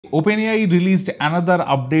OpenAI released another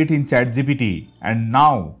update in ChatGPT and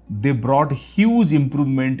now they brought huge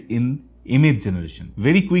improvement in image generation.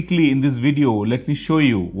 Very quickly in this video, let me show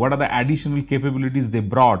you what are the additional capabilities they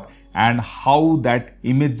brought and how that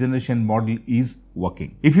image generation model is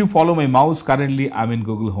working. If you follow my mouse, currently I'm in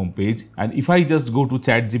Google homepage, and if I just go to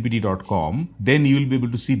chatgpt.com, then you will be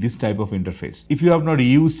able to see this type of interface. If you have not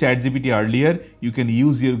used ChatGPT earlier, you can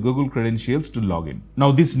use your Google credentials to log in.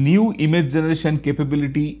 Now this new image generation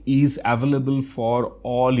capability is available for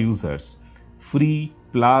all users. Free,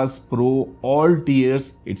 Plus, Pro, all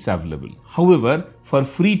tiers it's available. However, for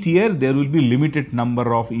free tier, there will be limited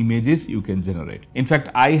number of images you can generate. In fact,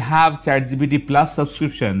 I have ChatGPT Plus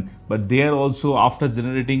subscription, but there also after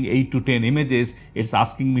generating 8 to 10 images, it's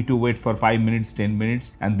asking me to wait for 5 minutes, 10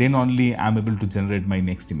 minutes, and then only I'm able to generate my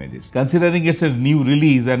next images. Considering it's a new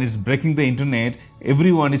release and it's breaking the internet,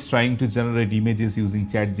 everyone is trying to generate images using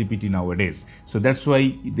ChatGPT nowadays. So that's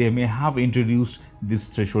why they may have introduced this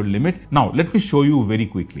threshold limit. Now, let me show you very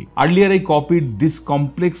quickly. Earlier, I copied this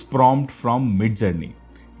complex prompt from Midjourney.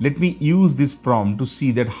 Let me use this prompt to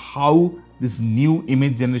see that how this new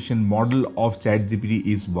image generation model of ChatGPT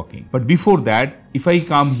is working. But before that, if I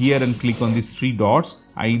come here and click on these 3 dots,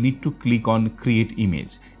 I need to click on create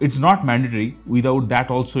image. It's not mandatory. Without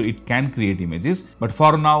that also it can create images. But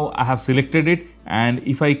for now, I have selected it. And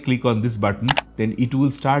if I click on this button, then it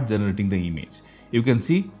will start generating the image. You can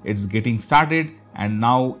see it's getting started and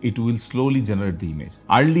now it will slowly generate the image.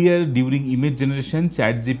 Earlier during image generation,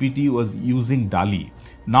 ChatGPT was using DALL-E.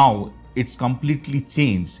 Now it's completely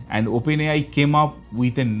changed and OpenAI came up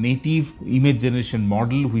with a native image generation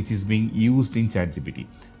model which is being used in ChatGPT.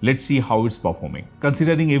 Let's see how it's performing.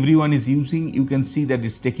 Considering everyone is using, you can see that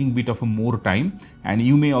it's taking a bit of a more time and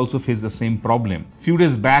you may also face the same problem. Few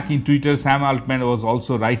days back in Twitter, Sam Altman was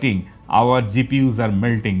also writing, our GPUs are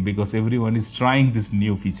melting because everyone is trying this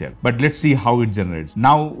new feature. But let's see how it generates.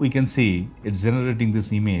 Now we can see it's generating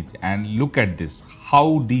this image and look at this,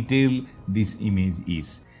 how detailed this image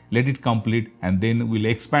is. Let it complete and then we'll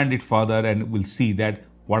expand it further and we'll see that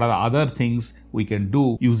what are the other things we can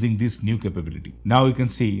do using this new capability. Now you can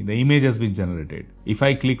see the image has been generated. If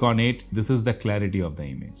I click on it, this is the clarity of the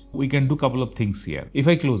image. We can do a couple of things here. If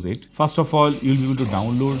I close it, first of all, you'll be able to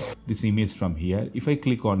download this image from here. If I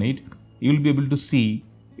click on it, you'll be able to see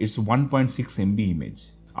it's 1.6 MB image.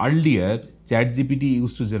 Earlier, ChatGPT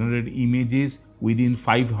used to generate images within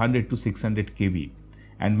 500 to 600 KB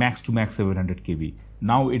and max to max 700 KB.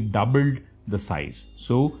 Now it doubled the size.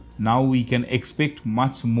 So now we can expect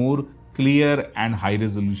much more clear and high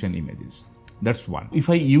resolution images. That's one. If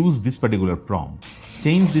I use this particular prompt,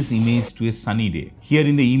 change this image to a sunny day. Here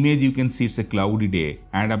in the image, you can see it's a cloudy day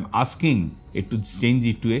and I'm asking it to change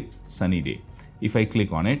it to a sunny day. If I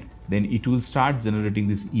click on it, then it will start generating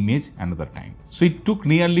this image another time. So it took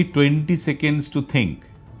nearly 20 seconds to think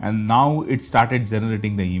and now it started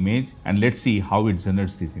generating the image and let's see how it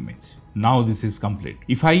generates this image. Now this is complete.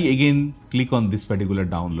 If I again click on this particular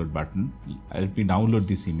download button, let me download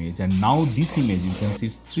this image and now this image you can see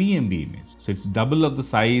is 3 MB image. So it's double of the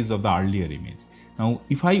size of the earlier image. Now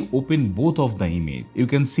if I open both of the image, you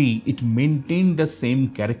can see it maintained the same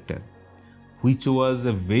character, which was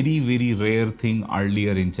a very rare thing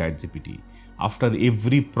earlier in ChatGPT. After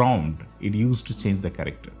every prompt, it used to change the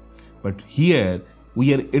character. But here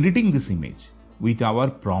we are editing this image with our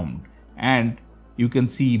prompt and you can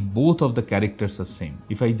see both of the characters are same.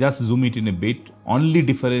 If I just zoom it in a bit, only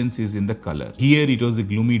difference is in the color. Here it was a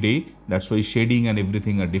gloomy day, that's why shading and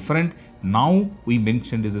everything are different. Now we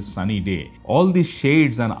mentioned is a sunny day. All these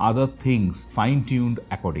shades and other things fine-tuned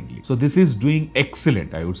accordingly. So this is doing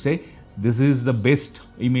excellent, I would say. This is the best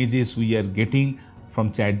images we are getting from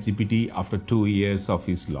ChatGPT after 2 years of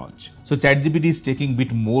its launch. So ChatGPT is taking a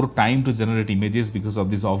bit more time to generate images because of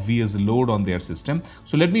this obvious load on their system.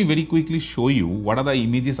 So let me very quickly show you what are the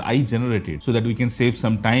images I generated so that we can save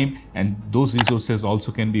some time and those resources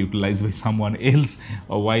also can be utilized by someone else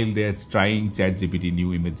while they are trying ChatGPT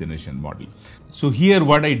new image generation model. So here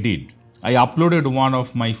what I did, I uploaded one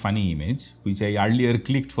of my funny image which I earlier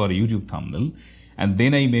clicked for a YouTube thumbnail. And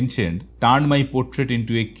then I mentioned, turn my portrait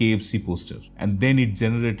into a KFC poster. And then it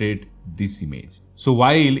generated this image. So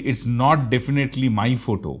while it's not definitely my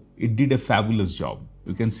photo, it did a fabulous job.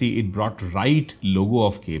 You can see it brought right logo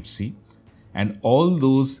of KFC and all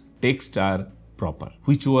those text are proper,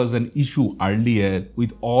 which was an issue earlier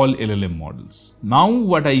with all LLM models. Now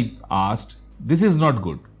what I asked, this is not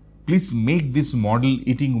good. Please make this model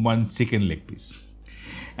eating one chicken leg piece.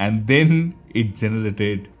 And then it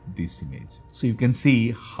generated this image. So you can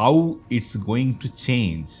see how it's going to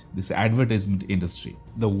change this advertisement industry.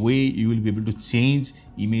 The way you will be able to change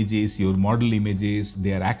images, your model images,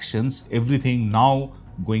 their actions, everything now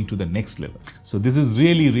going to the next level. So this is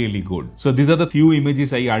really good. So these are the few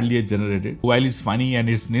images I earlier generated. While it's funny and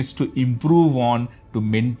it needs to improve on to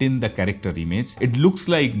maintain the character image, it looks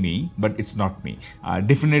like me, but it's not me.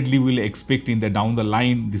 Definitely will expect in the down the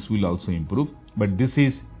line this will also improve, but this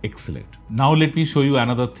is excellent. Now let me show you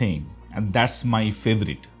another thing, and that's my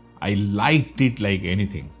favorite. I liked it like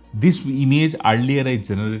anything. This image earlier I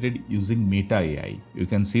generated using Meta AI. You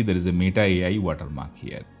can see there is a Meta AI watermark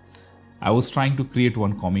here. I was trying to create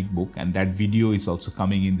one comic book, and that video is also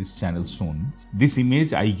coming in this channel soon. This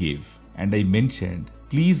image I gave and I mentioned,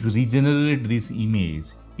 please regenerate this image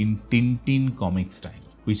in Tintin comic style,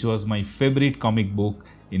 which was my favorite comic book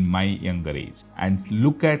in my younger age. And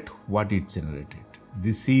look at what it generated.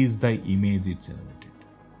 This is the image it generated,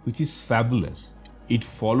 which is fabulous. It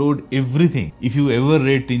followed everything. If you ever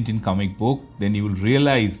read Tintin comic book, then you will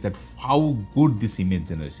realize that how good this image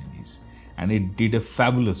generation is. And it did a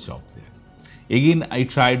fabulous job there. Again, I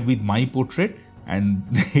tried with my portrait and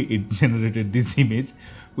it generated this image,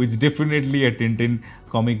 which is definitely a Tintin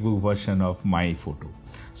comic book version of my photo.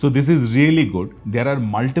 So this is really good. There are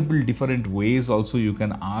multiple different ways also you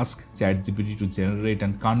can ask ChatGPT to generate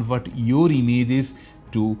and convert your images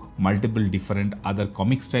to multiple different other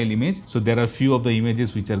comic style image. So there are few of the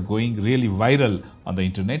images which are going really viral on the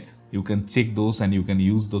internet. You can check those and you can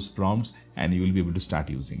use those prompts and you will be able to start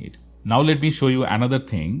using it. Now let me show you another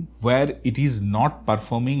thing where it is not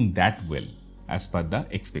performing that well as per the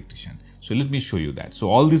expectation. So let me show you that. So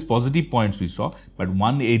all these positive points we saw, but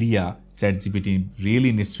one area ChatGPT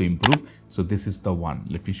really needs to improve. So this is the one.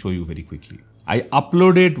 Let me show you very quickly. I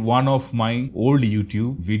uploaded one of my old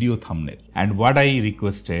YouTube video thumbnail, and what I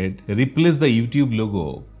requested, replace the YouTube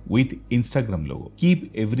logo with Instagram logo.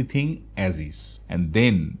 Keep everything as is. And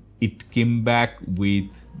then it came back with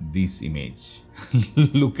this image.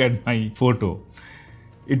 Look at my photo.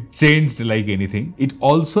 It changed like anything. It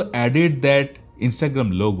also added that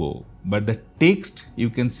Instagram logo, but the text, you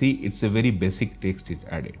can see it's a very basic text it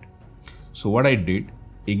added. So what I did,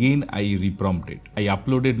 again I reprompted. I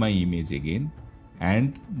uploaded my image again,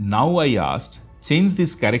 and now I asked, change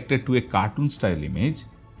this character to a cartoon style image,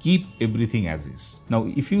 keep everything as is.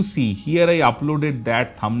 Now if you see here, I uploaded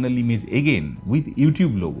that thumbnail image again with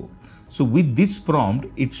YouTube logo. So with this prompt,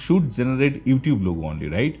 it should generate YouTube logo only,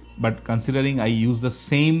 right? But considering I use the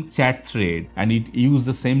same chat thread and it used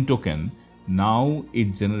the same token, now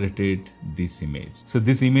it generated this image. So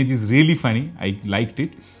this image is really funny. I liked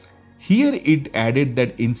it. Here it added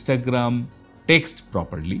that Instagram text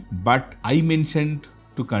properly, but I mentioned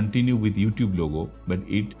to continue with YouTube logo, but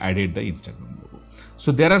it added the Instagram logo.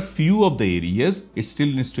 So there are few of the areas it still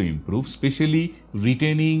needs to improve, especially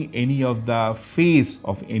retaining any of the face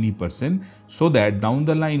of any person, so that down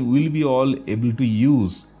the line we'll be all able to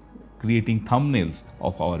use creating thumbnails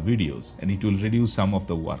of our videos, and it will reduce some of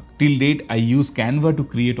the work. Till date, I use Canva to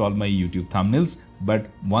create all my YouTube thumbnails, but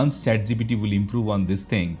once ChatGPT will improve on this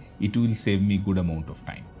thing, it will save me good amount of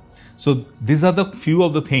time. So these are the few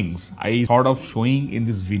of the things I thought of showing in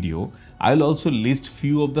this video. I'll also list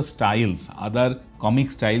few of the styles, other comic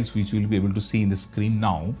styles which you will be able to see in the screen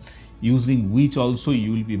now, using which also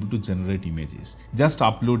you will be able to generate images. Just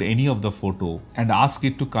upload any of the photo and ask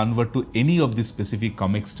it to convert to any of this specific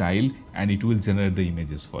comic style, and it will generate the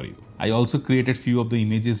images for you. I also created few of the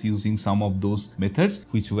images using some of those methods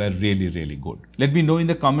which were really good. Let me know in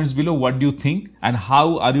the comments below what do you think and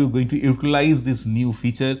how are you going to utilize this new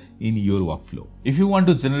feature in your workflow. If you want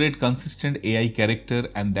to generate consistent AI character,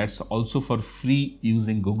 and that's also for free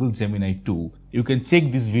using Google Gemini 2, you can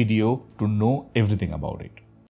check this video to know everything about it.